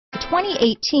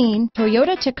2018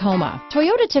 Toyota Tacoma.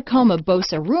 Toyota Tacoma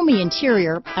boasts a roomy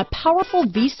interior, a powerful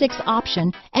V6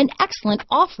 option, and excellent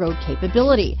off-road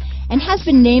capability, and has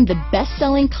been named the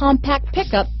best-selling compact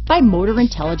pickup by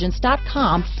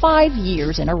MotorIntelligence.com 5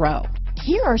 years in a row.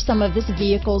 Here are some of this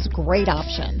vehicle's great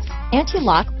options: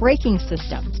 anti-lock braking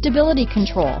system, stability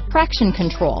control, traction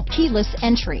control, keyless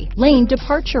entry, lane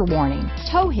departure warning,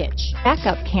 tow hitch,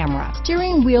 backup camera,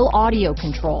 steering wheel audio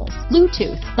controls,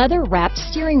 Bluetooth, leather-wrapped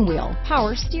steering wheel,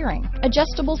 power steering,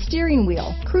 adjustable steering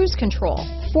wheel, cruise control,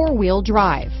 four-wheel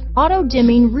drive,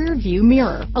 auto-dimming rear view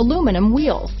mirror, aluminum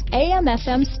wheels,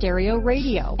 AM/FM stereo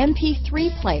radio,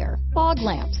 MP3 player, fog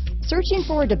lamps. Searching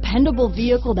for a dependable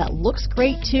vehicle that looks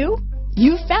great too?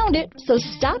 You found it, so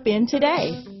stop in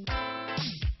today.